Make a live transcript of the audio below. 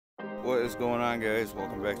What is going on, guys?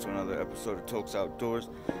 Welcome back to another episode of Tokes Outdoors.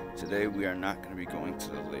 Today we are not going to be going to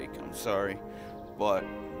the lake, I'm sorry, but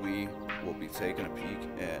we will be taking a peek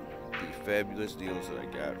at the fabulous deals that I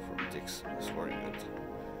got from Dick's Sporting Goods.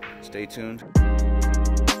 Stay tuned.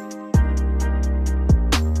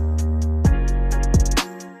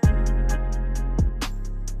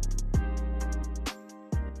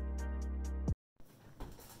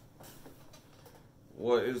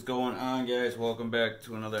 What is going on, guys? Welcome back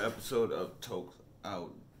to another episode of Tokes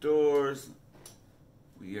Outdoors.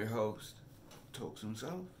 We your host, Tokes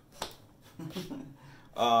himself.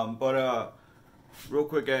 Real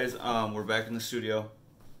quick, guys, we're back in the studio.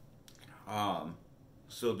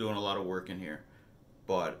 Still doing a lot of work in here,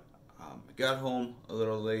 but I got home a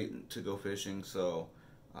little late to go fishing, so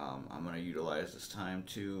I'm gonna utilize this time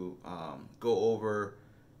to go over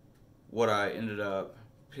what I ended up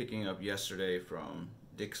picking up yesterday from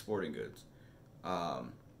Dick's Sporting Goods. I'll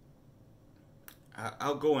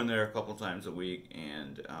go in there a couple times a week,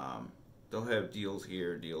 and they'll have deals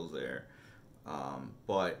here, deals there.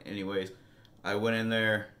 But anyways, I went in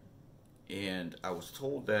there, and I was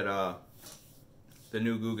told that the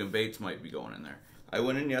new Guggen baits might be going in there. I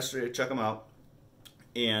went in yesterday to check them out,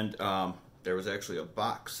 and there was actually a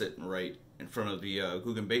box sitting right in front of the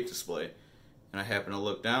Guggen bait display, and I happened to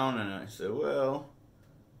look down, and I said, well,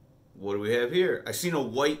 what do we have here? I seen a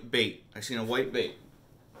white bait. I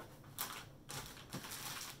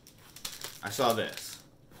saw this,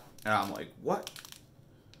 and I'm like, what?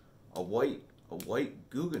 A white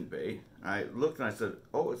Guggen bait? And I looked and I said,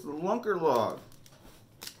 oh, it's the lunker log.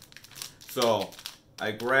 So I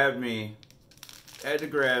had to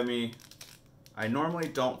grab me. I normally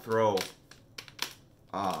don't throw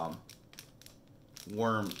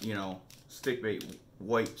worm, stick bait,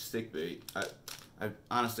 white stick bait. I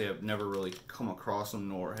honestly have never really come across them,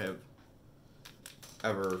 nor have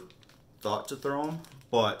ever thought to throw them,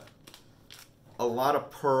 but a lot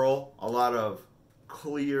of pearl, a lot of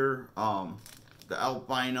clear, the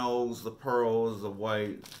albinos, the pearls, the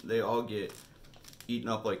white, they all get eaten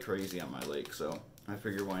up like crazy on my lake, so I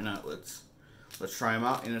figure why not, let's try them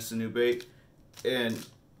out, and it's a new bait. And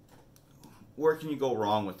where can you go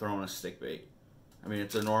wrong with throwing a stick bait? I mean,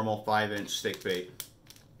 it's a normal 5-inch stick bait.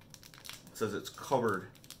 Says it's covered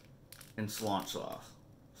in cilantro sauce,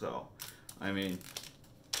 so I mean,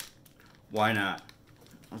 why not?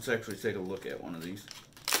 Let's actually take a look at one of these.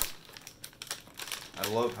 I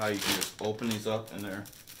love how you can just open these up and they're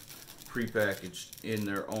prepackaged in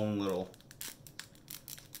their own little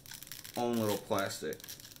plastic.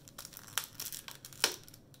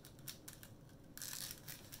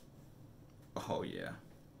 Oh yeah,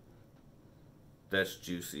 that's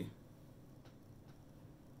juicy.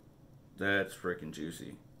 That's freaking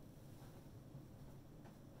juicy.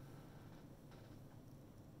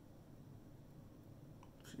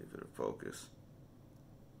 See if it'll focus.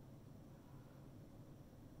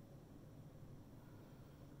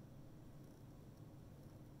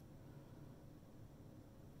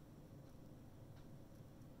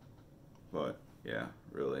 But yeah,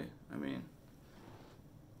 really, I mean,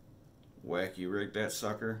 wacky rig that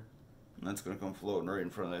sucker, and that's gonna come floating right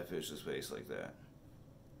in front of that fish's face like that.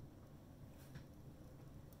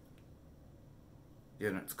 Yeah,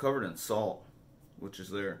 and it's covered in salt, which is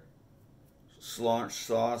their cilantro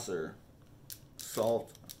sauce or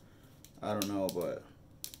salt. I don't know, but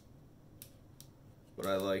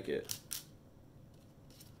I like it.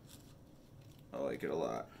 I like it a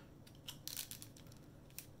lot.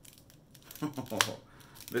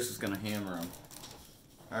 This is gonna hammer them.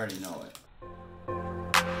 I already know it.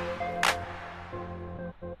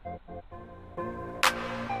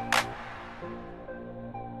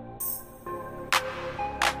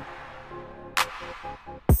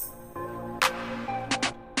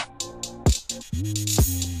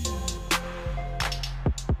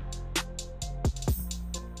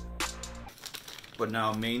 But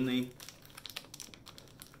now mainly,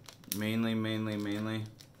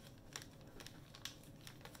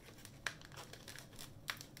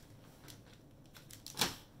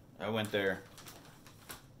 I went there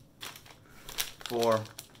for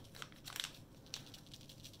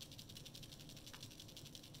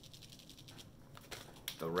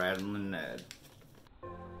the Rattling Ned.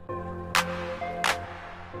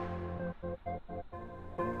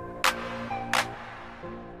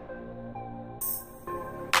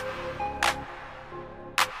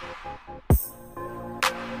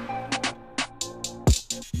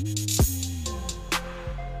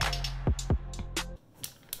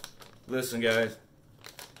 Listen, guys,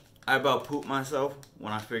 I about pooped myself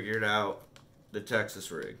when I figured out the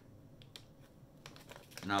Texas rig.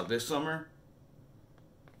 Now this summer,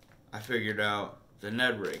 I figured out the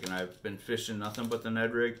Ned rig, and I've been fishing nothing but the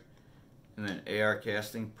Ned rig. And then AR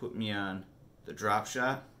Casting put me on the drop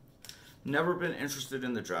shot. Never been interested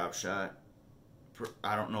in the drop shot.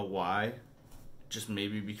 I don't know why. Just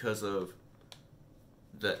maybe because of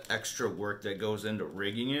the extra work that goes into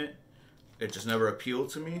rigging it. It just never appealed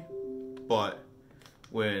to me. But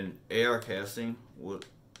when AR Casting was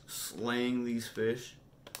slaying these fish,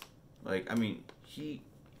 like, I mean, he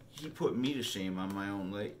put me to shame on my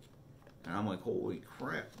own lake. And I'm like, holy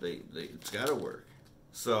crap, it's gotta work.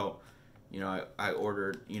 So, you know, I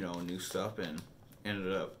ordered, you know, new stuff and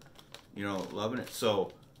ended up, you know, loving it.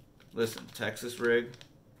 So, listen, Texas rig,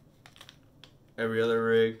 every other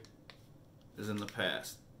rig is in the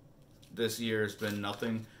past. This year has been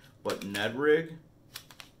nothing but Ned rig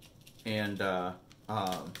and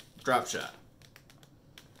drop shot.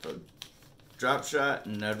 So, drop shot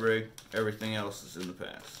and Ned rig, everything else is in the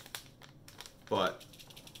past. But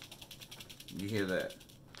you hear that.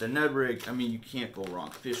 The Ned rig, I mean, you can't go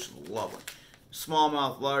wrong. Fish love it.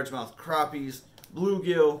 Smallmouth, largemouth, crappies,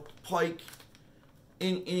 bluegill, pike,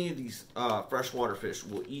 any of these freshwater fish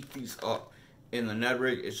will eat these up. And the Ned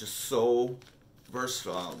rig is just so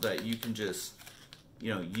versatile that you can just,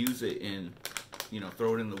 you know, use it in, you know,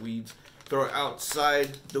 throw it in the weeds, throw it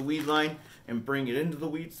outside the weed line and bring it into the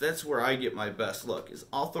weeds. That's where I get my best luck, is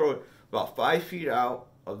I'll throw it about 5 feet out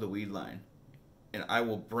of the weed line and I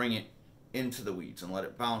will bring it into the weeds and let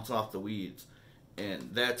it bounce off the weeds,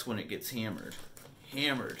 and that's when it gets hammered.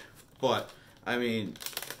 But I mean,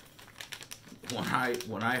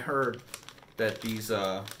 when I heard that these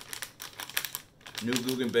new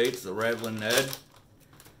Guggen baits, the Rattling Ned,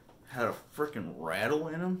 had a freaking rattle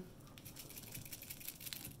in them,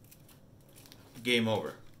 game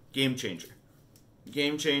over. Game changer.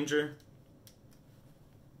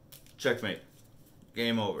 Checkmate.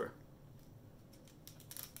 Game over.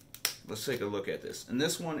 Let's take a look at this. And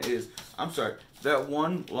this one is, I'm sorry, that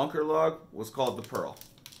one lunker log was called the Pearl.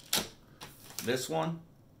 This one,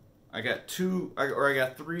 I got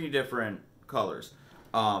three different colors.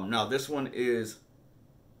 Now this one is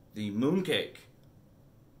the Mooncake,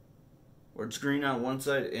 where it's green on one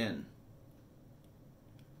side and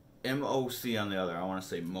MOC on the other. I want to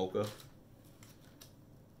say Mocha.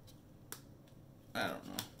 I don't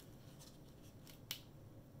know.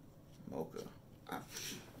 Mocha.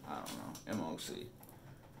 I don't know. MOC.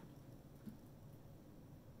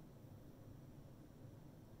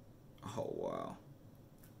 Oh, wow.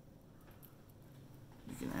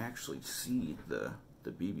 You can actually see the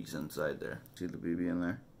BBs inside there. See the BB in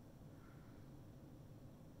there?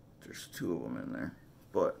 There's two of them in there.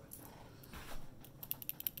 But,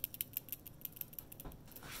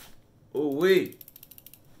 oh, wait.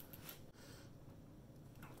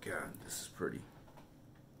 God, this is pretty.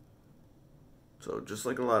 So just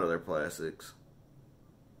like a lot of their plastics,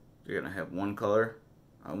 you're going to have one color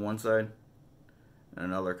on one side and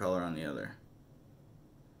another color on the other.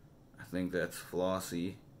 I think that's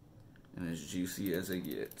flossy and as juicy as it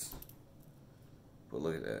gets. But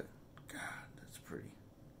look at that. God, that's pretty.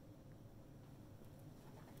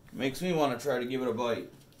 Makes me want to try to give it a bite.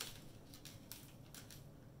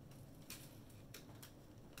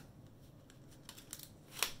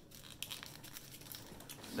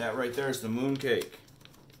 That right there is the Mooncake.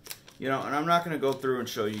 You know, and I'm not going to go through and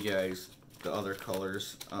show you guys the other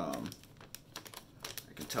colors. I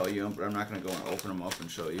can tell you them, but I'm not going to go and open them up and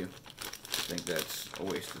show you. I think that's a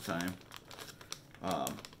waste of time.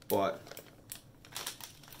 But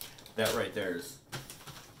that right there is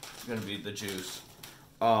going to be the juice.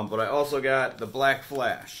 But I also got the Black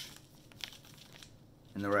Flash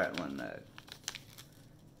and the Rattling Ned.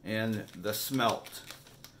 And the Smelt.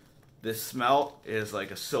 This Smelt is like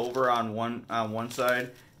a silver on one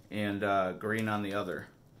side and green on the other.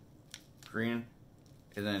 Green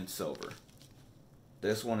and then silver.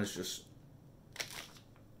 This one is just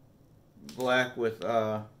black with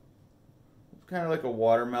kind of like a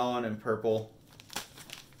watermelon and purple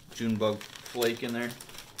Junebug flake in there.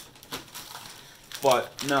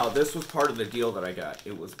 But no, this was part of the deal that I got.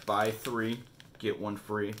 It was buy 3, get 1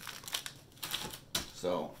 free.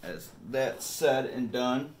 So as that's said and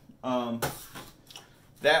done,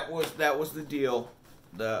 that was the deal.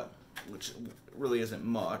 Which really isn't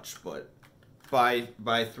much, but buy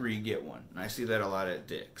 3 get 1. And I see that a lot at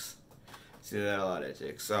Dick's.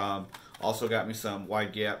 Also got me some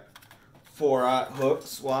wide gap 4/0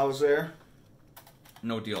 hooks while I was there.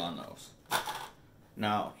 No deal on those.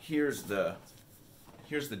 Now here's the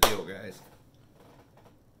deal, guys.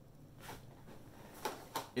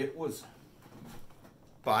 It was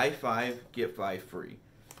buy 5 get 5 free.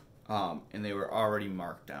 And they were already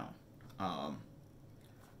marked down.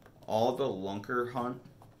 all the lunker hunt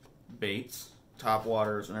baits, top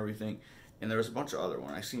waters and everything, and there was a bunch of other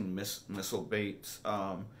ones. I seen missile baits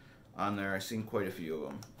on there. I seen quite a few of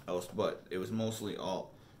them else, but it was mostly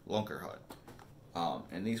all lunker hunt.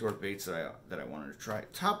 And these were baits that I wanted to try.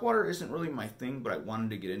 Top water isn't really my thing, but I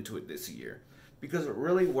wanted to get into it this year because it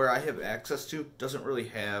really, where I have access to, doesn't really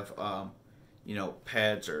have you know,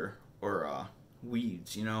 pads or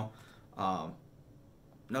weeds. You know,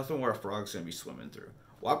 nothing where a frog's gonna be swimming through.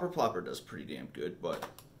 Whopper Plopper does pretty damn good, but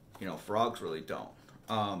you know, frogs really don't.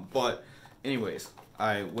 But anyways,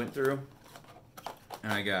 I went through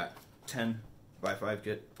and I got 10 buy 5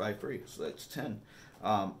 get 5 free, so that's 10.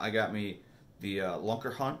 I got me the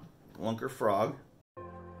Lunker Hunt, Lunker Frog.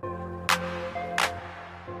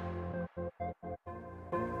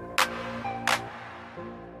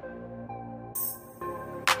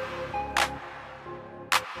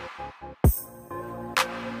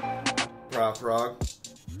 Prop Frog.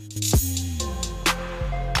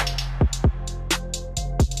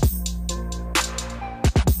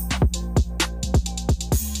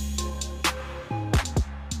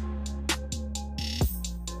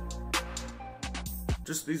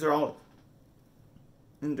 Just, these are all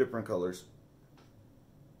in different colors.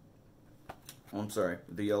 Oh, I'm sorry,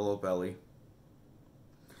 the yellow belly.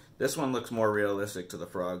 This one looks more realistic to the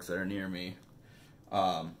frogs that are near me.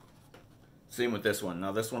 Same with this one.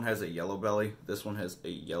 Now this one has a yellow belly. This one has a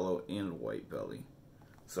yellow and white belly.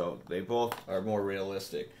 So they both are more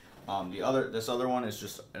realistic. This other one is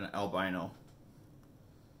just an albino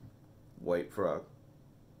white frog.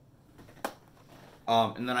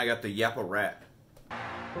 And then I got the Yappa Rat.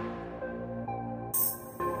 I've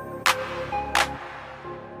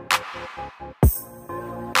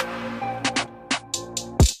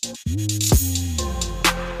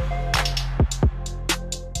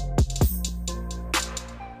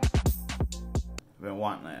been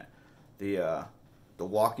wanting that. The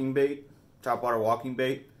walking bait, topwater walking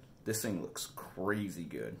bait. This thing looks crazy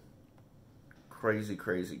good. Crazy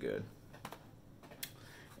good.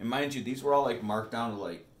 And mind you, these were all like marked down to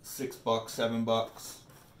like $6, $7.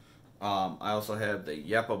 I also have the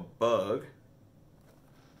Yappa Bug.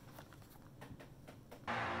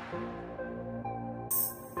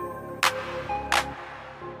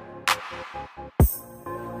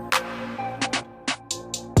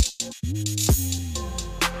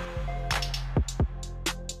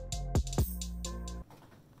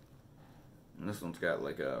 And this one's got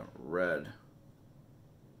like a red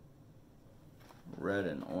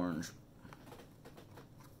and orange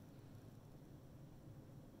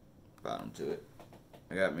bottom to it.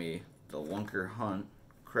 I got me the Lunker Hunt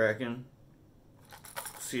Kraken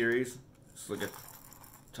series. Just look at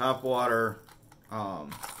topwater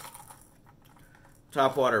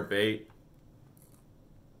bait.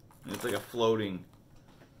 And it's like a floating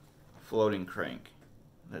crank.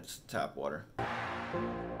 That's topwater.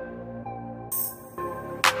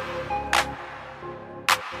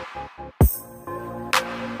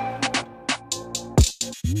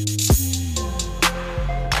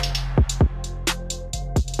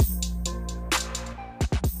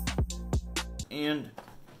 And,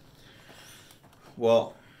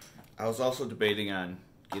 well, I was also debating on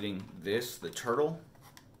getting this, the turtle,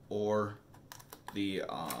 or the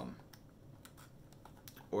I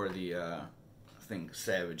think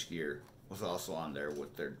Savage Gear was also on there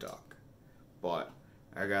with their duck. But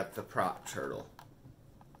I got the prop turtle.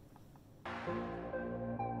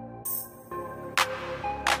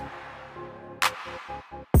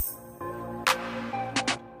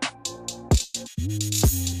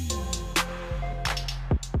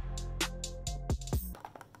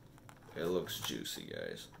 It looks juicy,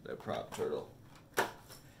 guys, that prop turtle.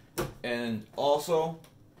 And also,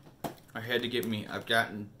 I had to get me, I've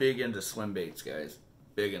gotten big into swim baits, guys.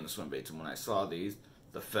 Big into swim baits. And when I saw these,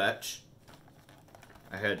 the Fetch,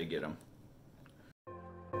 I had to get them.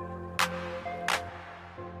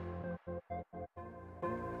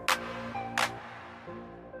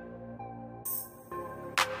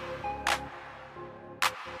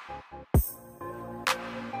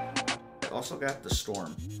 I also got the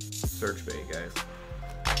Storm search bait, guys.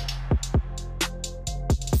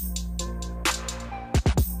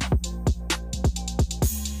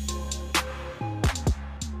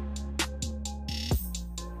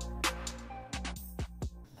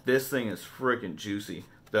 This thing is freaking juicy.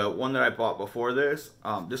 The one that I bought before this,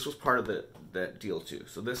 this was part of that deal too.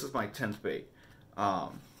 So this is my 10th bait.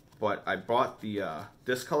 But I bought the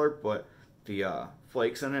this color, but the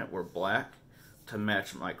flakes in it were black to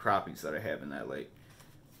match my crappies that I have in that lake.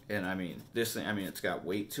 And I mean, this thing, I mean, it's got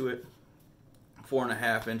weight to it.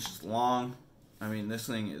 4.5 inches long. I mean, this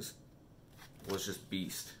thing was just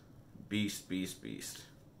beast. beast, beast, beast.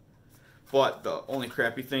 But the only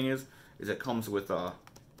crappy thing is it comes with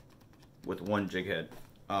one jig head,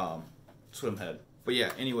 swim head. But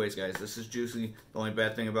yeah, anyways, guys, this is juicy. The only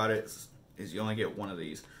bad thing about it is you only get one of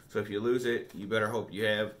these. So if you lose it, you better hope you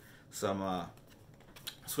have some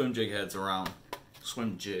swim jig heads around,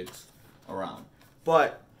 swim jigs around.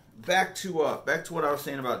 But back to what I was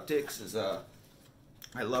saying about dicks is I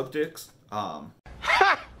love dicks.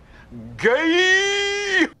 Ha!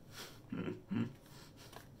 Gay!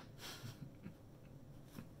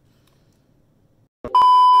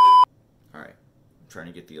 Alright, I'm trying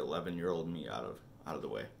to get the 11-year-old me out of the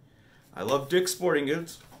way. I love Dick's Sporting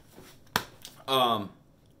Goods. And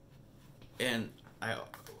I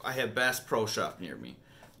have Bass Pro Shop near me.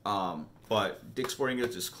 But Dick's Sporting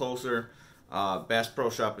Goods is closer. Bass Pro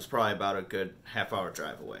Shop is probably about a good half-hour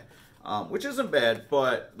drive away. Which isn't bad,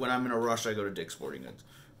 but when I'm in a rush, I go to Dick's Sporting Goods.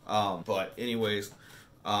 But anyways,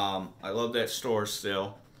 I love that store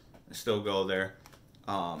still. I still go there.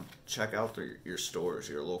 Check out your stores,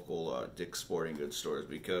 your local Dick's Sporting Goods stores,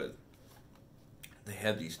 because they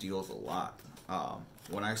have these deals a lot.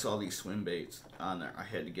 When I saw these swim baits on there, I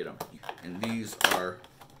had to get them. And these are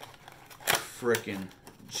frickin'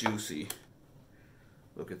 juicy.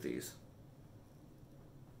 Look at these.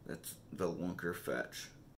 That's the Lunker Fetch.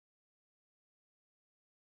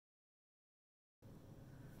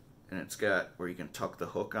 And it's got where you can tuck the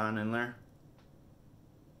hook on in there.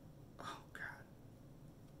 Oh, God.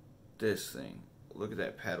 This thing. Look at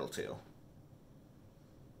that paddle tail.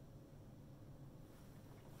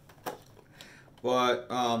 But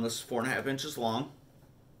this is 4.5 inches long.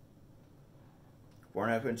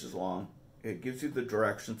 4.5 inches long. It gives you the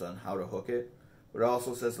directions on how to hook it. But it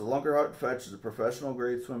also says the Lunker Fetch is a professional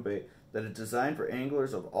grade swim bait that is designed for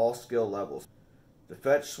anglers of all skill levels. The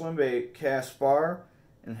Fetch swim bait casts far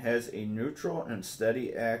and has a neutral and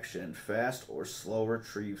steady action, fast or slow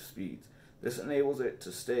retrieve speeds. This enables it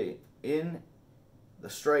to stay in the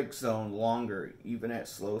strike zone longer, even at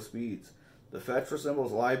slow speeds. The Fetch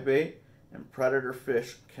resembles live bait, and predator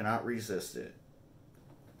fish cannot resist it.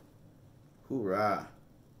 Hoorah.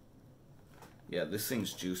 Yeah, this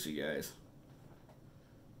thing's juicy, guys.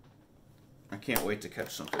 I can't wait to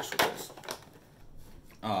catch some fish with this.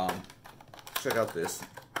 Check out this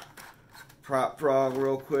prop frog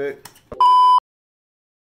real quick.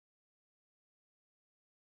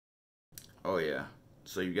 Oh yeah.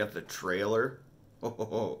 So you got the trailer.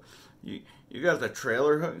 Oh. You got the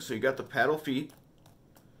trailer hook. So you got the paddle feet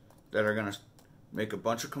that are gonna make a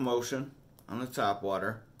bunch of commotion on the top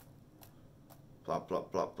water. Plop,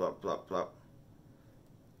 plop, plop, plop, plop, plop.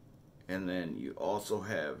 And then you also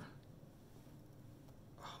have,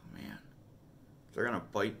 oh man, they're gonna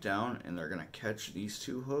bite down and they're gonna catch these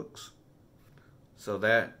two hooks. So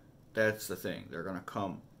that's the thing. They're gonna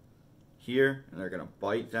come here and they're gonna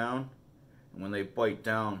bite down. And when they bite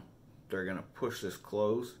down, they're gonna push this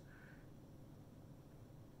closed.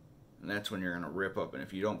 And that's when you're going to rip up. And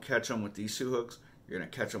if you don't catch them with these two hooks, you're going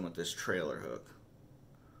to catch them with this trailer hook.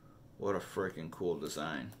 What a freaking cool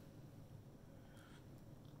design.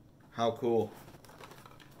 How cool.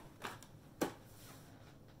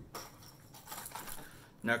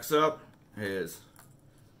 Next up is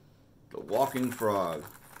the Walking Frog.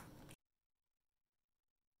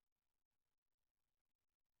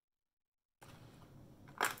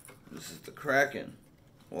 This is the Kraken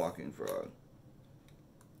Walking Frog.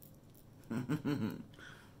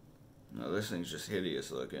 No, this thing's just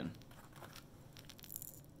hideous looking.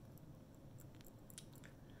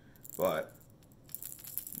 But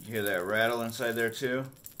you hear that rattle inside there too?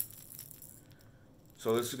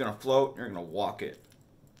 So this is gonna float, you're gonna walk it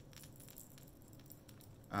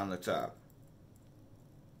on the top.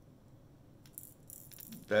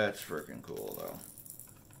 That's freaking cool though.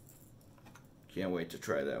 Can't wait to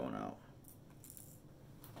try that one out.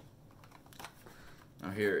 Now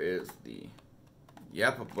here is the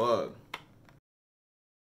Yappa Bug.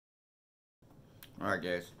 Alright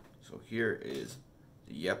guys, so here is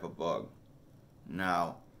the Yappa Bug.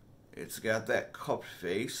 Now, it's got that cupped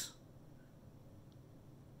face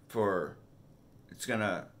for, it's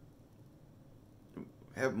gonna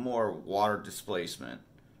have more water displacement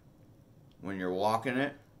when you're walking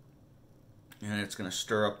it, and it's gonna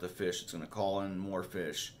stir up the fish. It's gonna call in more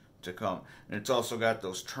fish to come. And it's also got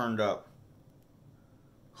those turned up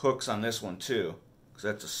hooks on this one too, because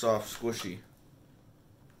that's a soft squishy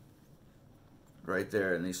right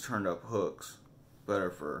there, and these turned up hooks better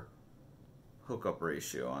for hookup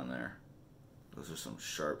ratio on there. Those are some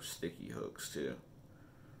sharp sticky hooks too.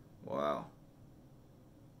 Wow.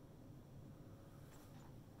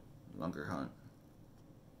 Lunker Hunt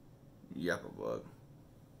Yappa Bug.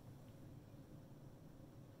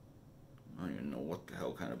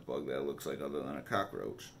 what kind of bug that looks like other than a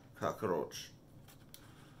cockroach. Cockroach.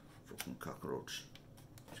 Freaking cockroach.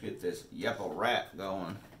 Let's get this yappa rat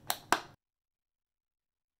going.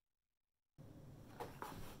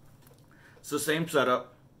 It's the same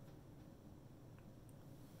setup.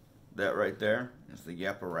 That right there is the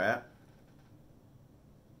yappa rat.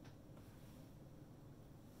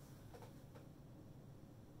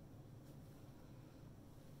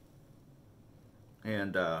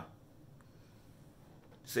 And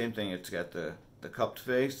same thing, it's got the cupped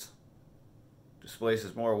face,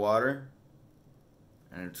 displaces more water,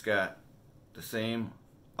 and it's got the same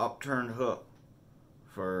upturned hook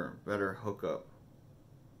for better hookup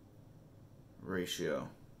ratio.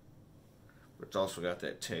 But it's also got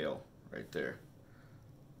that tail right there.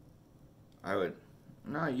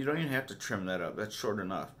 No, you don't even have to trim that up. That's short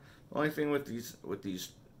enough. The only thing with these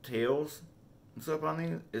tails and stuff on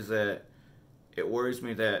these is that it worries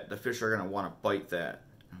me that the fish are going to want to bite that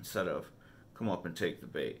instead of come up and take the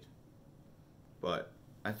bait. But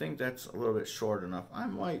I think that's a little bit short enough. I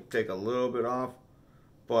might take a little bit off,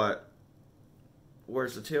 but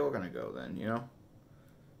where's the tail going to go then, you know?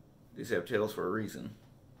 These have tails for a reason.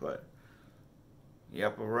 But,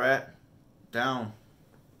 yappa rat, down.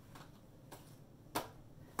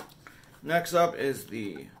 Next up is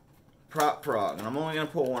the prop frog, and I'm only going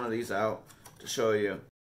to pull one of these out to show you.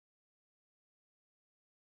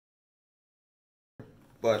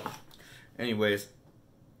 But anyways,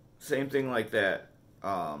 same thing like that.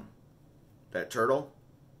 That turtle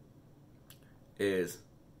is,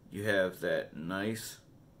 you have that nice,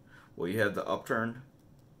 well, you have the upturned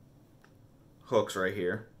hooks right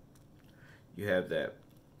here. You have that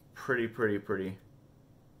pretty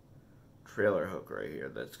trailer hook right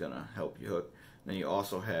here that's gonna help you hook. Then you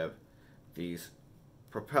also have these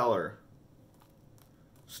propeller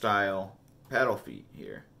style paddle feet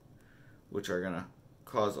here, which are gonna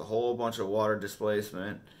cause a whole bunch of water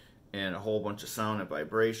displacement and a whole bunch of sound and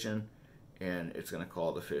vibration, and it's going to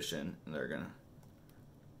call the fish in, and they're going to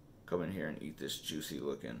come in here and eat this juicy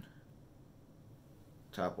looking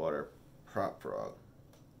topwater prop frog.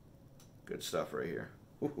 Good stuff right here.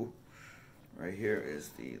 Ooh. Right here is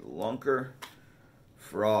the lunker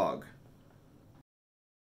frog.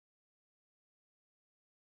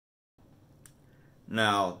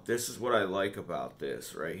 Now, this is what I like about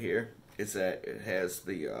this right here. Is that it has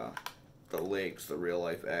the legs, the real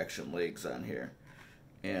life action legs on here,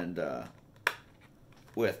 and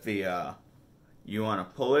with the you want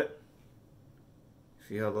to pull it.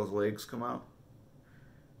 See how those legs come out?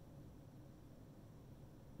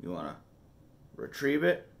 You want to retrieve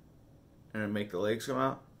it and then make the legs come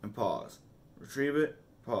out and pause. Retrieve it,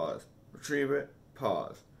 pause. Retrieve it,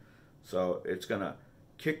 pause. So it's gonna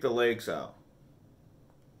kick the legs out.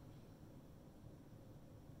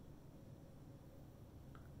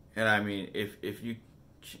 And I mean, if you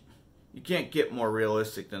can't get more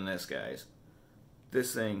realistic than this, guys.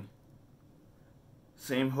 This thing,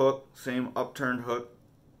 same hook, same upturned hook.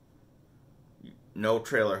 No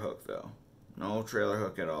trailer hook though. No trailer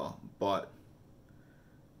hook at all. But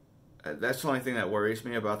that's the only thing that worries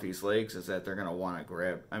me about these legs, is that they're going to want to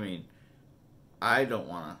grab. I mean, I don't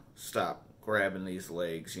want to stop grabbing these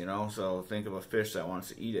legs, you know? So think of a fish that wants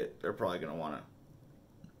to eat it. They're probably going to want to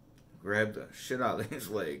grab the shit out of these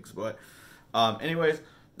legs. But anyways,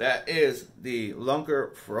 that is the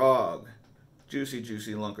lunker frog. Juicy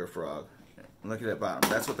lunker frog. Look at that bottom.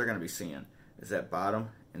 That's what they're going to be seeing, is that bottom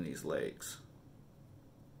and these legs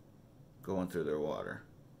going through their water.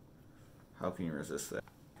 How can you resist that?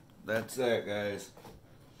 That's that, guys.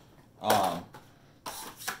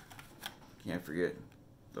 Can't forget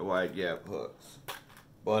the wide gap hooks.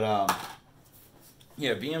 But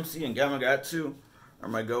yeah, VMC and Gamakatsu are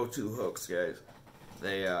my go-to hooks, guys.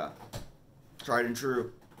 They tried and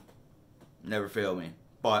true, never fail me.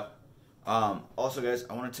 But also, guys,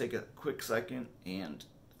 I want to take a quick second and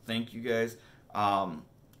thank you guys.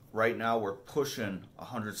 Right now we're pushing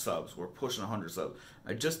 100 subs. We're pushing 100 subs.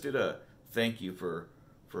 I just did a thank you for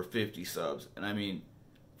 50 subs, and I mean,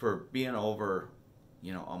 for being over,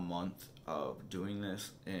 you know, a month of doing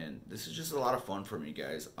this, and this is just a lot of fun for me,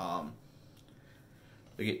 guys. Like,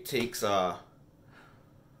 it takes I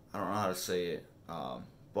don't know how to say it,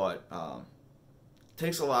 but it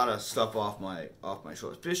takes a lot of stuff off my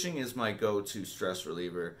shoulders. Fishing is my go-to stress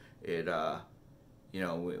reliever. It you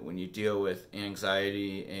know, when you deal with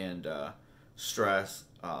anxiety and stress,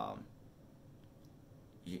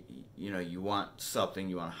 you know, you want something,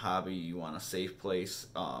 you want a hobby, you want a safe place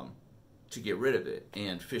to get rid of it,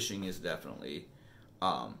 and fishing is definitely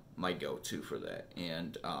my go-to for that.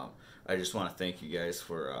 And I just want to thank you guys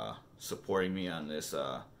for supporting me on this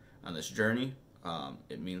journey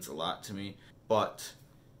It means a lot to me. But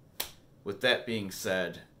with that being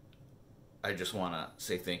said, I just want to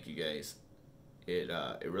say thank you guys. It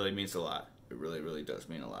really means a lot. It really does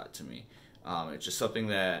mean a lot to me. It's just something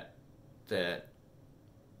that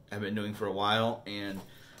I've been doing for a while, and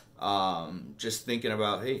just thinking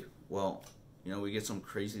about, hey, well, you know, we get some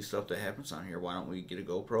crazy stuff that happens on here. Why don't we get a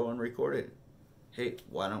GoPro and record it? Hey,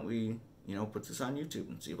 why don't we, you know, put this on YouTube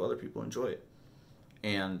and see if other people enjoy it?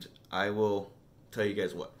 And I will tell you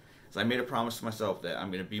guys what. So I made a promise to myself that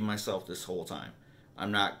I'm going to be myself this whole time.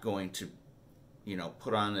 I'm not going to, you know,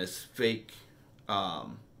 put on this fake,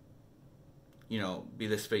 you know, be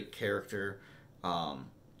this fake character,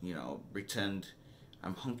 you know, pretend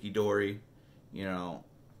I'm hunky-dory, you know.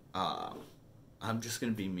 I'm just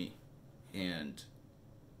going to be me. And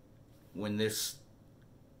when this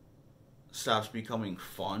stops becoming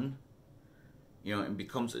fun, you know, and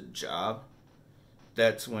becomes a job,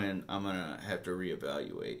 that's when I'm going to have to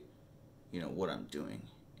reevaluate, you know, what I'm doing.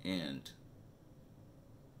 And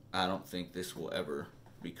I don't think this will ever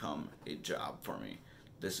become a job for me.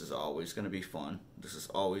 This is always going to be fun. This is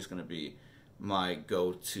always going to be my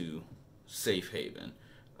go-to safe haven.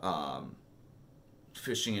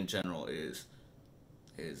 Fishing in general is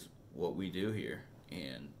what we do here.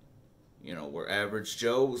 And, you know, we're average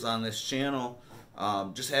Joes on this channel,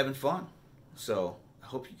 just having fun. So I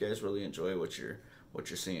hope you guys really enjoy what you're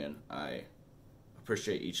seeing. I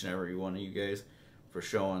appreciate each and every one of you guys for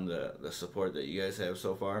showing the support that you guys have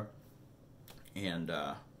so far. And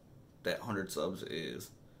that 100 subs is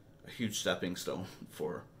a huge stepping stone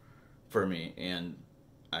for me, and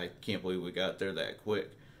I can't believe we got there that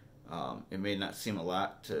quick. It may not seem a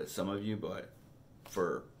lot to some of you, but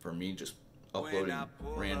for me, just uploading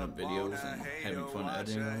random videos and having fun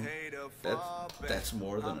editing them, that's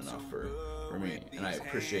more than enough for me, and I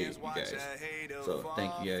appreciate you guys. So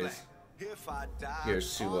thank you guys.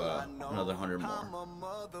 Here's to another 100 more.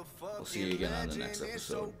 We'll see you again on the next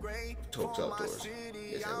episode of Talks Outdoors.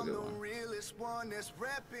 You guys have a good one.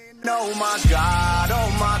 Oh my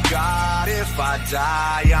God, if I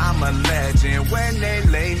die, I'm a legend. When they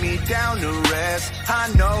lay me down to rest,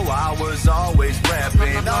 I know I was always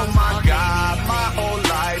repping. Oh my God, my whole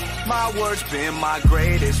life, my words been my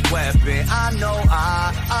greatest weapon. I know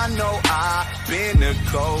I been the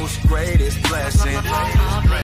coast's greatest blessing.